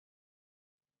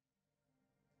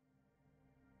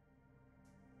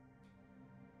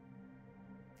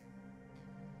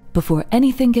before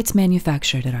anything gets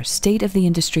manufactured at our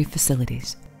state-of-the-industry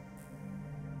facilities.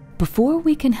 Before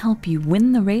we can help you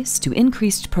win the race to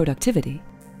increased productivity,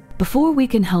 before we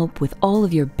can help with all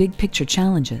of your big-picture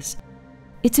challenges,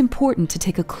 it's important to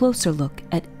take a closer look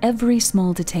at every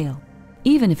small detail,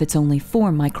 even if it's only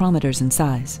 4 micrometers in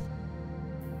size.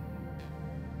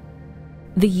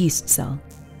 The yeast cell.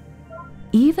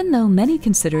 Even though many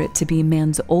consider it to be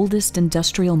man's oldest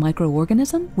industrial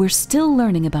microorganism, we're still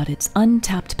learning about its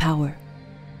untapped power.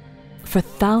 For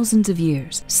thousands of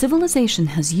years, civilization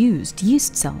has used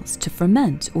yeast cells to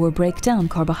ferment or break down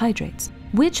carbohydrates,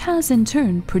 which has in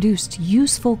turn produced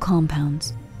useful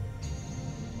compounds.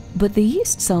 But the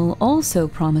yeast cell also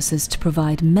promises to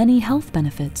provide many health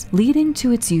benefits, leading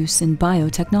to its use in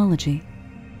biotechnology.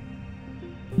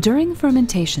 During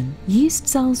fermentation, yeast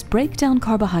cells break down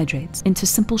carbohydrates into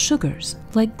simple sugars,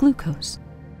 like glucose.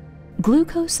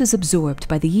 Glucose is absorbed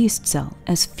by the yeast cell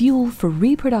as fuel for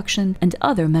reproduction and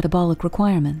other metabolic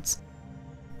requirements.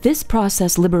 This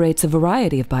process liberates a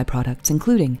variety of byproducts,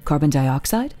 including carbon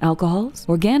dioxide, alcohols,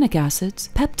 organic acids,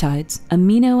 peptides,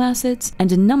 amino acids,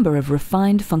 and a number of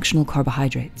refined functional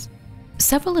carbohydrates.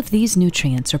 Several of these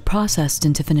nutrients are processed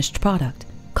into finished product,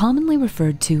 commonly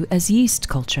referred to as yeast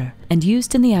culture, and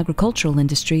used in the agricultural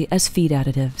industry as feed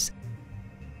additives.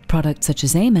 Products such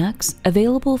as ENZYMEX,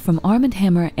 available from Arm &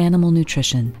 Hammer Animal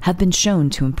Nutrition, have been shown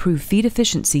to improve feed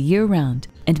efficiency year-round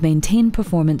and maintain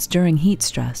performance during heat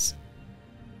stress.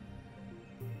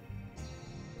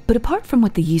 But apart from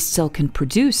what the yeast cell can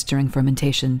produce during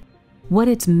fermentation, what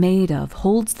it's made of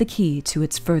holds the key to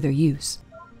its further use.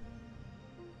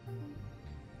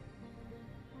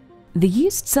 The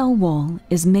yeast cell wall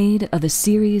is made of a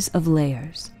series of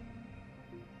layers.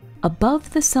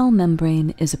 Above the cell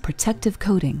membrane is a protective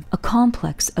coating, a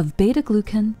complex of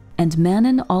beta-glucan and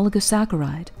mannan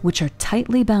oligosaccharide, which are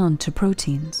tightly bound to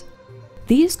proteins.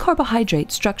 These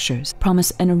carbohydrate structures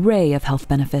promise an array of health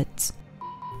benefits.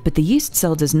 But the yeast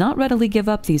cell does not readily give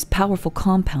up these powerful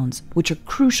compounds, which are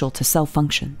crucial to cell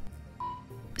function.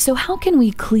 So how can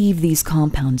we cleave these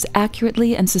compounds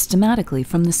accurately and systematically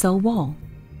from the cell wall?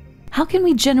 How can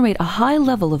we generate a high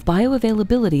level of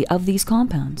bioavailability of these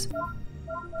compounds?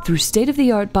 Through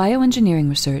state-of-the-art bioengineering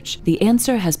research, the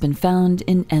answer has been found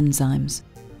in enzymes.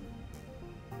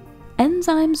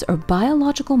 Enzymes are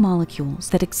biological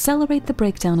molecules that accelerate the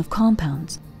breakdown of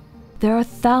compounds. There are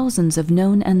thousands of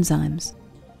known enzymes.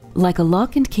 Like a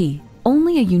lock and key,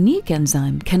 only a unique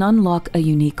enzyme can unlock a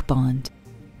unique bond.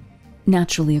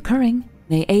 Naturally occurring,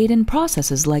 they aid in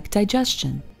processes like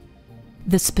digestion.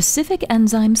 The specific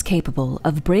enzymes capable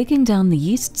of breaking down the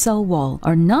yeast cell wall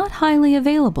are not highly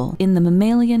available in the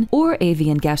mammalian or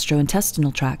avian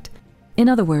gastrointestinal tract. In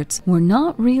other words, we're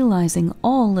not realizing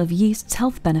all of yeast's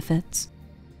health benefits.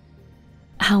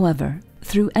 However,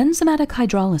 through enzymatic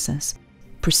hydrolysis,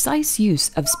 precise use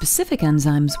of specific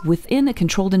enzymes within a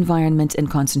controlled environment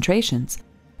and concentrations,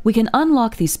 we can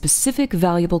unlock these specific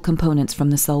valuable components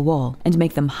from the cell wall and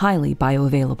make them highly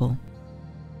bioavailable.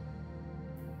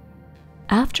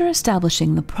 After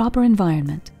establishing the proper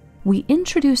environment, we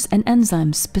introduce an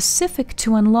enzyme specific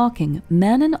to unlocking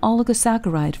mannan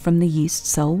oligosaccharide from the yeast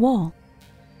cell wall.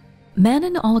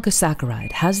 Mannan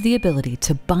oligosaccharide has the ability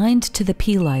to bind to the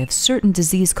pili of certain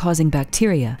disease-causing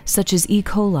bacteria, such as E.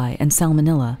 coli and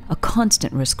Salmonella, a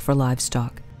constant risk for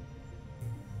livestock.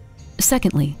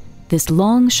 Secondly, this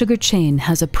long sugar chain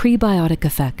has a prebiotic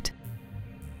effect.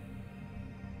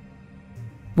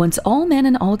 Once all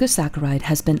mannan oligosaccharide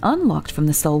has been unlocked from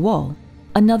the cell wall,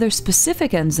 another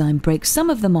specific enzyme breaks some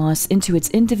of the moss into its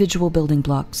individual building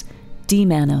blocks,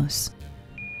 D-mannose.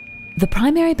 The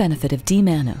primary benefit of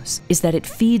D-mannose is that it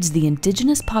feeds the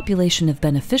indigenous population of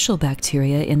beneficial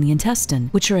bacteria in the intestine,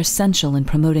 which are essential in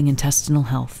promoting intestinal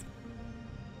health.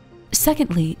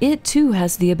 Secondly, it too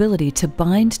has the ability to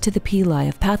bind to the pili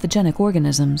of pathogenic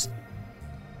organisms.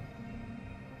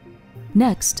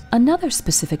 Next, another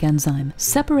specific enzyme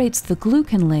separates the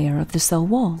glucan layer of the cell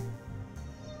wall.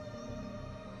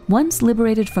 Once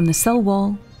liberated from the cell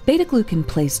wall, beta-glucan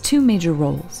plays 2 major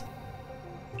roles.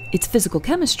 Its physical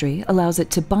chemistry allows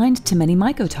it to bind to many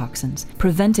mycotoxins,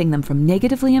 preventing them from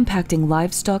negatively impacting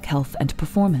livestock health and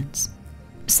performance.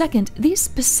 Second, these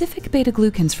specific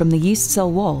beta-glucans from the yeast cell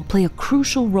wall play a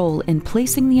crucial role in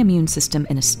placing the immune system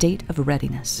in a state of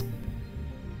readiness.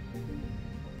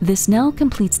 This now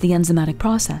completes the enzymatic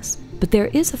process, but there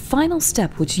is a final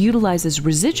step which utilizes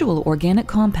residual organic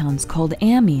compounds called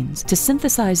amines to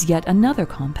synthesize yet another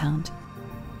compound.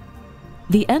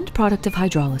 The end product of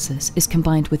hydrolysis is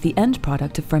combined with the end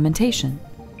product of fermentation.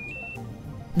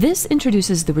 This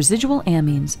introduces the residual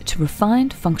amines to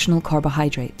refined functional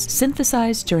carbohydrates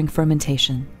synthesized during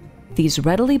fermentation. These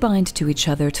readily bind to each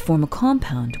other to form a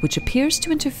compound which appears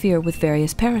to interfere with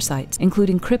various parasites,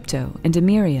 including Crypto and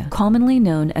Coccidia, commonly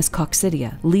known as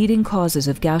Coccidia, leading causes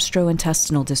of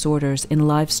gastrointestinal disorders in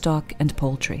livestock and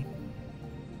poultry.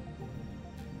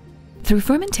 Through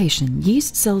fermentation,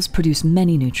 yeast cells produce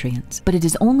many nutrients, but it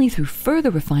is only through further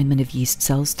refinement of yeast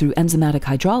cells through enzymatic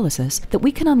hydrolysis that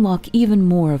we can unlock even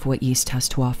more of what yeast has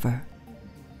to offer.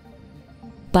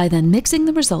 By then mixing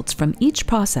the results from each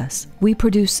process, we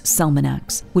produce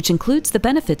CELMANAX, which includes the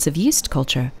benefits of yeast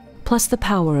culture, plus the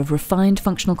power of refined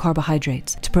functional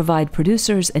carbohydrates to provide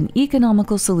producers an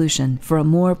economical solution for a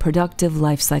more productive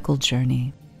life cycle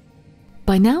journey.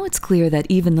 By now it's clear that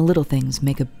even the little things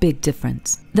make a big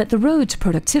difference, that the road to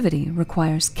productivity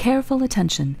requires careful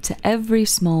attention to every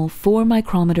small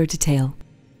 4-micrometer detail,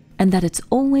 and that it's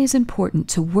always important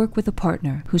to work with a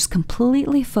partner who's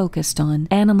completely focused on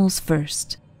animals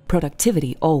first,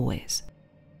 productivity always.